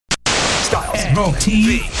Metro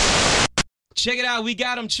TV. Check it out. We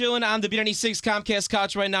got them chilling on the B96 Comcast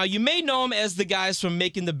couch right now. You may know them as the guys from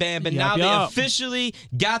Making the Band, but now they officially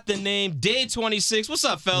got the name Day 26. What's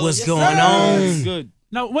up, fellas? What's going on? Good.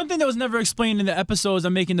 Now, one thing that was never explained in the episodes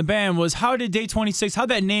of Making the Band was how did Day 26, how'd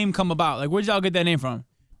that name come about? Like, where'd y'all get that name from?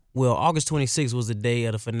 Well, August 26th was the day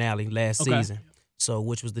of the finale last season. So,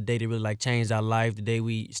 which was the day that really like changed our life, the day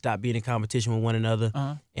we stopped being in competition with one another,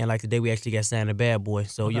 and like the day we actually got signed to Bad Boy.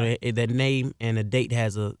 So, you know, that name and the date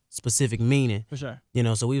has a specific meaning. For sure. You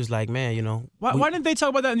know, so we was like, man, you know. Why didn't they talk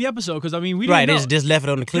about that in the episode? Because, I mean, we didn't know. They just left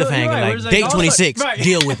it on the cliffhanger, right. like, Day 26,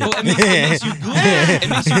 deal with it. Well, it makes you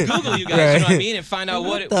Google, you guys, you know what I mean, and find out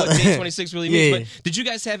what Day 26 really means. But did you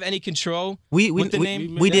guys have any control with the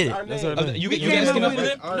name? We did it. You guys came up with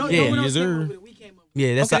it? Yes, sir.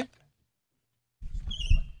 Yeah, that's okay.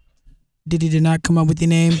 Diddy did not come up with the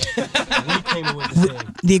name.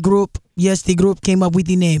 The group, yes, the group came up with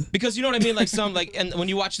the name. Because you know what I mean, like and when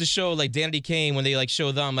you watch the show, like Danity Kane, when they like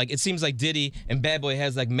show them, like it seems like Diddy and Bad Boy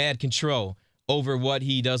has like mad control over what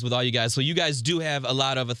he does with all you guys. So you guys do have a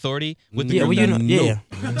lot of authority with the group.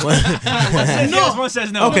 One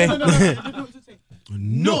says no. Okay.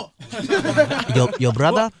 No. Your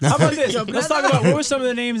brother? How about this? Let's talk about what were some of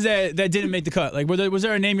the names that didn't make the cut. Like, was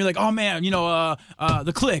there a name you're like, oh man, you know,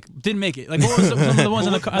 the Click didn't make it. Like, what were some of the ones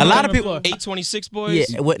on the a lot of people. 826 boys.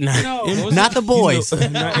 Yeah, what? Not the boys,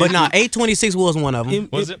 but no, 826 was one of them.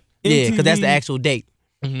 Was it? Yeah, because that's the actual date.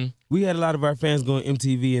 We had a lot of our fans going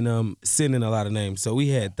MTV and sending a lot of names. So we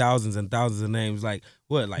had thousands and thousands of names. Like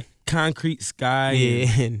what? Like Concrete Sky.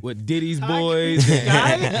 And what? Diddy's Boys.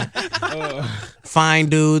 Fine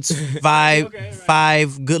dudes.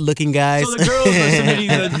 Five good-looking guys. So the girls are submitting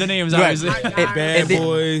the names, obviously. Bad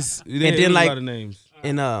Boys. And then like a lot of names.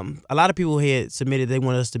 And a lot of people had submitted they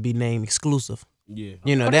wanted us to be named exclusive. Yeah,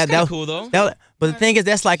 you know that's cool though. But the thing is,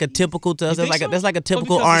 that's like a typical to us. That's like a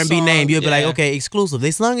typical R&B name. You'll be like, okay, exclusive.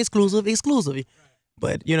 They sung exclusive.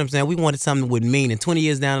 But you know what I'm saying? We wanted something with meaning. 20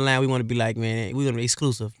 years down the line, we want to be like, man, we want to be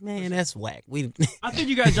exclusive. Man, that's whack. I think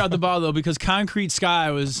you guys dropped the ball though, because Concrete Sky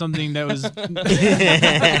was something that was that could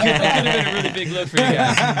have been a really big look for you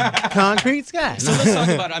guys. Concrete Sky. So let's talk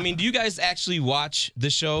about it. I mean, do you guys actually watch the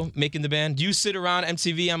show Making the Band? Do you sit around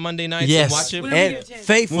MTV on Monday nights and watch it? And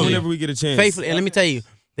faithfully. Whenever we get a chance. Faithfully. And let me tell you,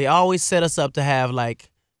 they always set us up to have like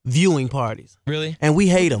viewing parties. Really? And we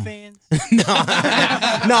hate them. No,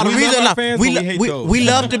 the reason not. We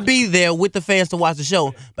love to be there with the fans to watch the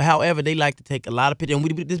show, but however, they like to take a lot of pictures. And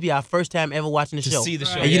this be our first time ever watching the show. See the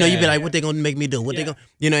show. And you know, you be like, what they gonna make me do? What they gonna,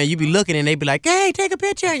 you know, and you be looking and they be like, hey, take a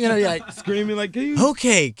picture. You know, you're like screaming like,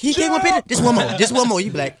 okay, can you take one picture? Just one more.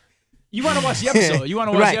 You be like, you want to watch the episode. You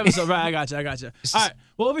want to watch the episode. Right, I got you. All right.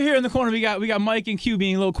 Well, over here in the corner, we got Mike and Q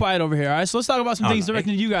being a litted quiet over here. All right, so let's talk about some things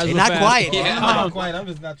directed to you guys. Not quiet. I'm not quiet. I'm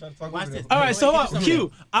just not trying to talk over this. All right, so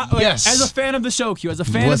Q, as a fan of the show,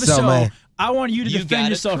 I want you to defend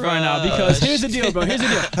yourself right now, because here's the deal, bro. Here's the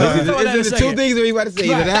deal. Is it the two things that you about to say?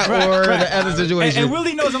 Either that or the other situation. And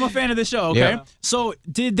Willie knows I'm a fan of the show, okay? Yeah. So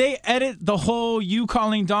did they edit the whole you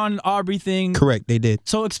calling Dawn Aubrey thing? Correct, they did.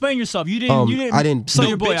 So explain yourself. You didn't. I didn't. Sell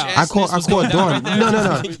your boy out. I called Dawn. No.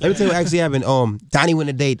 Let me tell you what actually happened. Donnie went on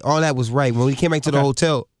a date. All that was right. When we came back to the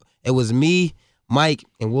hotel, it was me, Mike,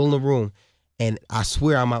 and Will in the room. And I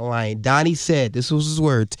swear I'm not lying. Donnie said, this was his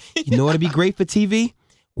words, you know what'd be great for TV?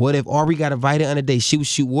 What if Aubrey got invited on a date? She would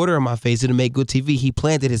shoot water in my face to make good TV. He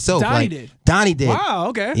planned it himself. Donnie did. Donnie did. Wow,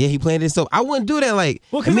 okay. Yeah, he planned it himself. I wouldn't do that. Like,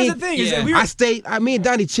 well, because that's the thing. Yeah. Me and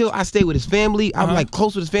Donnie chill. I stayed with his family. I'm like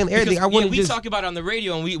close with his family. Everything. Because, we talk about it on the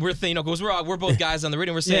radio, and we're thinking, because we're both guys on the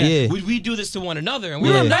radio. And we're saying, would we do this to one another? And we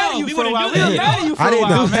were mad at you for a while. I didn't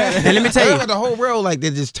know that. And let me tell you, the whole world like they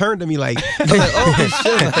just turned to me like, I was like, oh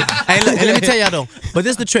shit. Hey, look, and let me tell y'all though. But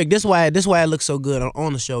this is the trick. This why it looks so good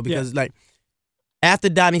on the show, because like after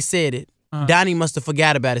Donnie said it. Donnie must have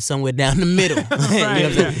forgot about it somewhere down the middle. You know what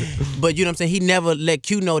I'm saying? But you know what I'm saying? He never let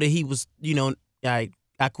Q know that he was, you know, I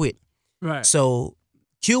quit. Right. So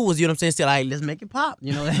Q was, you know what I'm saying, still like, let's make it pop,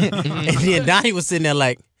 you know? And then Donnie was sitting there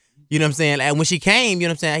like, you know what I'm saying? And when she came, you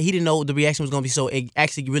know what I'm saying, he didn't know the reaction was going to be, so it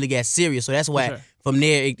actually really got serious. So that's why from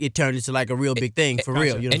there it turned into like a real big thing, for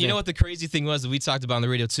real. You know and you know what the crazy thing was that we talked about on the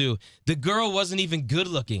radio too? The girl wasn't even good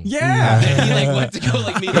looking. Yeah. And he like went to go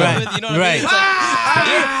like meet up with, you know what I mean?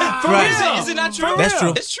 It's like, is it not true? That's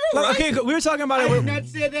true. It's true, right? Okay, we were talking about it. I did not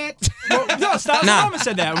say that. No, stop. Mama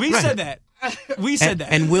said that. We said that. We said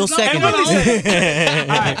that. And Will seconded it.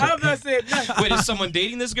 All right, I'm not saying nothing. Wait, is someone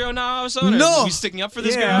dating this girl now or something? No. Or are we sticking up for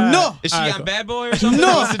this girl? No. Is she on Bad Boy or something?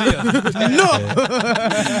 No. What's the deal? No.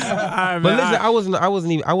 Right, But listen, I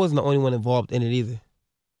wasn't the only one involved in it either.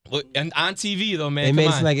 And on TV though, man. It made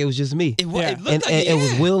it seem like it was just me. It looked and like it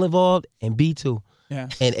was Will involved and B2. Yeah.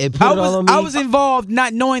 And it put it all on me. I was involved,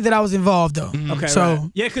 not knowing that I was involved though. Okay. So right.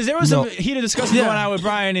 Yeah, because there was some heated discussion going on with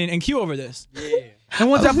Brian and Q over this. Yeah. And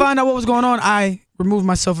once I found out what was going on, I removed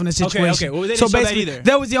myself from the situation. Okay. Well, they didn't show that either.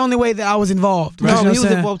 That was the only way that I was involved. No, he was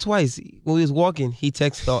involved twice. When we was walking, he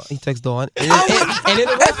texted Dawn. And in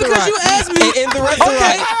the That's because you asked me. In the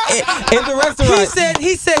restaurant. In the restaurant.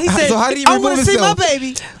 He said. So how did he I remove want to see my himself?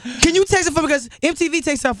 baby. Can you text it for me? Because MTV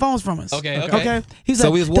takes our phones from us. Okay. He's so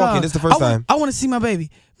like, we was walking. This is the first time. I want to see my baby.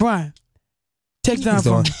 Brian, text down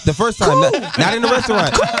for me. The first time. Not in the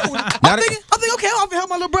restaurant. I'm thinking, okay, I'll help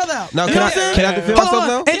my little brother out. No, can I defend myself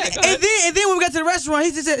now? And then when we got to the restaurant,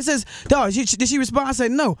 he says, dog, did she respond? I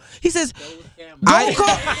said, no. He says,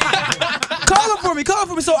 call her for me.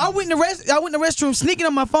 So I went in the restroom sneaking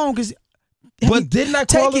on my phone because. But didn't I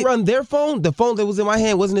call her on their phone? The phone that was in my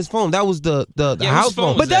hand wasn't his phone. That was the house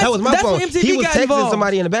phone. But that was my phone. He was texting involved.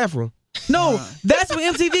 somebody in the bathroom. No, that's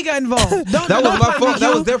when MTV got involved. That was my phone.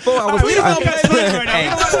 That was their phone. I was.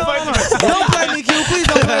 Don't play me, Q. Please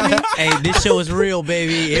don't play me. Hey, this show is real,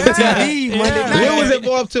 baby. MTV Monday night. Will was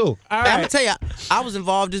involved too. I'm gonna tell you, I was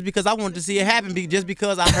involved just because I wanted to see it happen. Just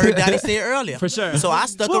because I heard Donnie say it earlier. For sure. So I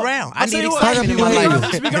stuck around. I need what, excitement in my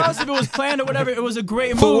life. Regardless if it was planned or whatever, it was a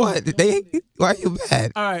great move. For what? Why are you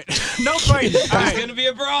mad? All right, no fighting. It's gonna be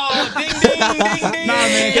a brawl. Ding ding ding ding. Nah,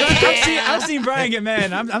 man. I've seen Brian get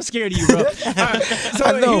mad. I'm scared of you, bro. All right, so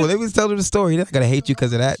I know. They was telling the story. They're not gonna hate you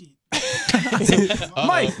because of that.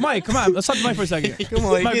 Mike, come on. Let's talk to Mike for a second. Come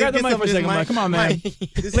on, Mike, grab the mic for a second, Mike. Come on, man.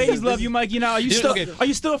 Ladies love you, Mike. You know, are you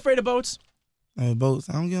still afraid of boats? Boats.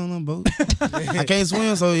 I don't get on no boat. I can't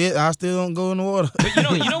swim, so yeah, I still don't go in the water. But you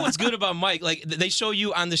know what's good about Mike? Like they show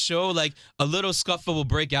you on the show, like a little scuffle will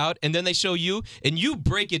break out, and then they show you, and you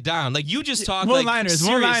break it down. Like you just talk like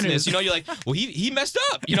seriousness. You know, you're like, well, he messed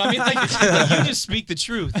up. You know what I mean? Like you just speak the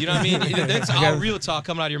truth. You know what I mean? That's all real talk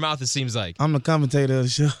coming out of your mouth. It seems like. I'm the commentator of the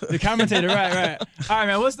show. The commentator, right. All right,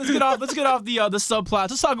 man. Let's get off the subplots.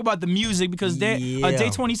 Let's talk about the music because Day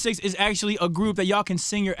 26 is actually a group that y'all can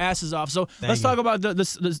sing your asses off. So let's talk about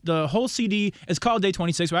the whole CD. It's called Day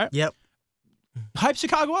 26, right? Yep. Hype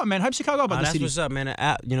Chicago up, man. Hype Chicago up about the that's CD. What's up, man.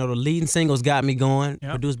 You know, the leading singles got me going.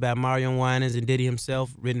 Yep. Produced by Mario Winans and Diddy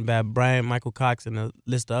himself. Written by Brian Michael Cox and a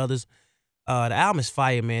list of others. The album is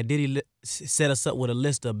fire, man. Diddy set us up with a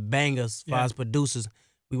list of bangers as far as producers.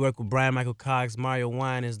 We work with Brian Michael Cox, Mario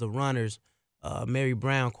Winans, The Runners, Mary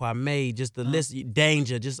Brown, Kwame, just the list,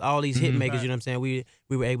 Danger, just all these hit makers, you know what I'm saying? We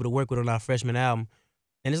were able to work with on our freshman album.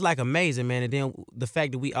 And it's like amazing, man. And then the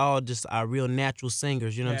fact that we all just are real natural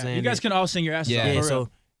singers, you know what I'm saying? You guys can all sing your asses off. Yeah, so,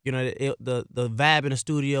 you know, the vibe in the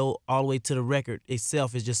studio all the way to the record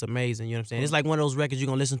itself is just amazing, you know what I'm saying? It's like one of those records you're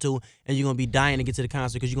going to listen to and you're going to be dying to get to the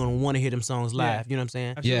concert because you're going to want to hear them songs live, you know what I'm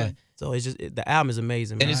saying? Absolutely. Yeah. So it's just, the album is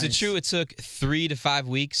amazing, man. And is it true it took 3 to 5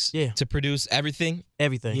 weeks to produce everything?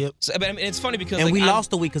 Everything. Yep. So, but I mean, it's funny because and we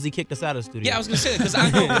lost a week because he kicked us out of the studio. Yeah, I was gonna say that because I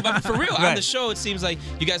know, for real, on the show it seems like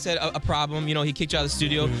you guys had a problem. You know, he kicked you out of the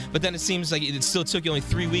studio, but then it seems like it still took you only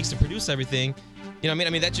 3 weeks to produce everything. You know what I mean? I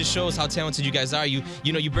mean, that just shows how talented you guys are. You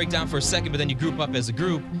know, you break down for a second, but then you group up as a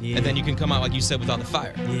group, and then you can come out, like you said, with all the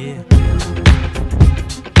fire. Yeah.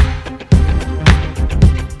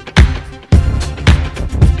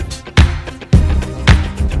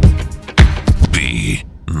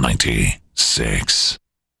 B96.